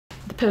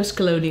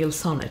Postcolonial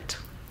Sonnet.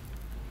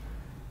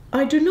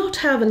 I do not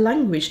have a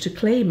language to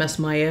claim as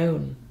my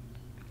own,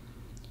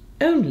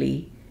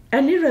 only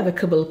an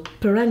irrevocable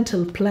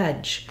parental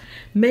pledge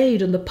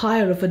made on the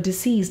pyre of a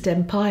deceased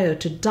empire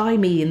to dye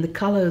me in the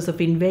colours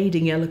of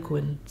invading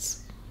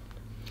eloquence.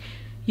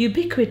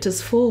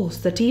 Ubiquitous force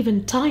that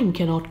even time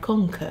cannot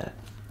conquer.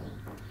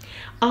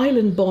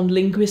 Island-born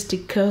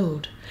linguistic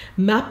code,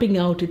 mapping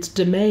out its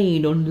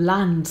domain on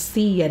land,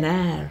 sea and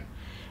air,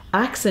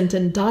 accent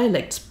and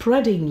dialect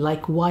spreading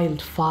like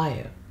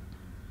wildfire.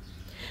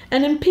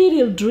 An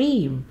imperial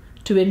dream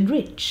to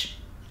enrich,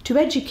 to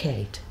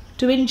educate,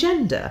 to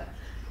engender,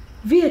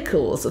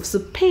 vehicles of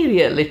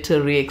superior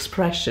literary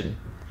expression.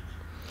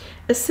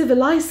 A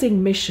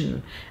civilizing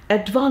mission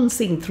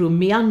advancing through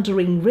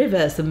meandering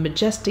rivers and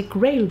majestic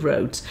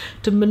railroads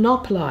to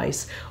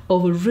monopolize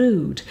over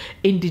rude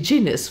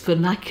indigenous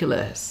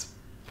vernaculars.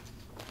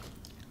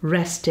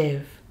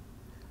 Restive,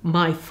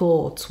 my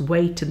thoughts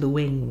wait in the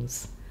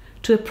wings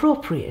to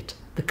appropriate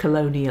the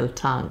colonial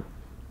tongue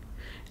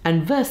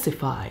and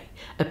versify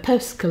a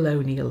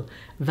post-colonial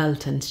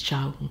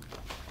Weltanschauung.